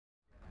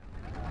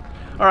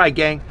All right,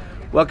 gang,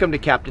 welcome to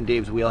Captain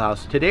Dave's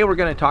Wheelhouse. Today we're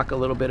going to talk a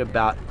little bit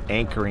about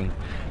anchoring.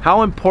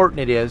 How important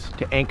it is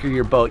to anchor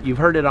your boat. You've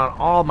heard it on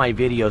all my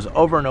videos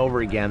over and over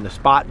again, the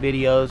spot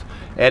videos,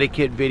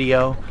 etiquette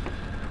video.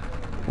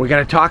 We're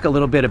going to talk a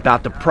little bit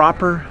about the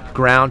proper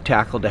ground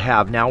tackle to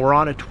have. Now we're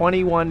on a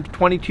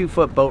 22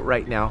 foot boat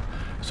right now.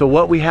 So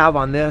what we have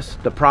on this,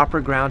 the proper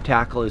ground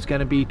tackle, is going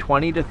to be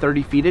 20 to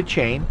 30 feet of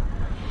chain,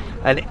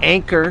 an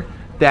anchor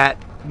that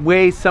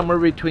weighs somewhere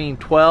between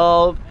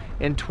 12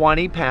 and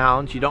 20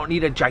 pounds. You don't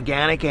need a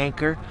gigantic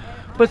anchor,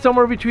 but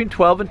somewhere between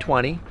 12 and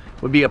 20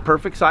 would be a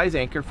perfect size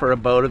anchor for a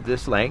boat of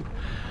this length.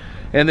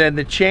 And then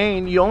the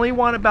chain, you only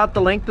want about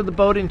the length of the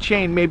boat in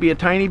chain, maybe a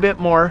tiny bit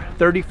more.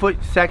 30-foot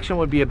section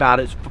would be about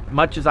as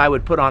much as I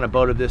would put on a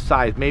boat of this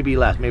size, maybe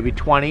less, maybe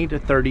 20 to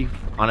 30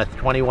 on a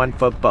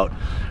 21-foot boat.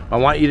 I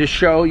want you to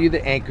show you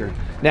the anchor.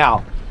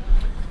 Now,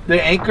 the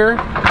anchor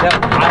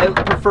that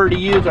I prefer to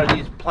use are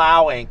these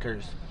plow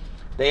anchors.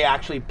 They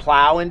actually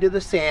plow into the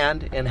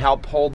sand and help hold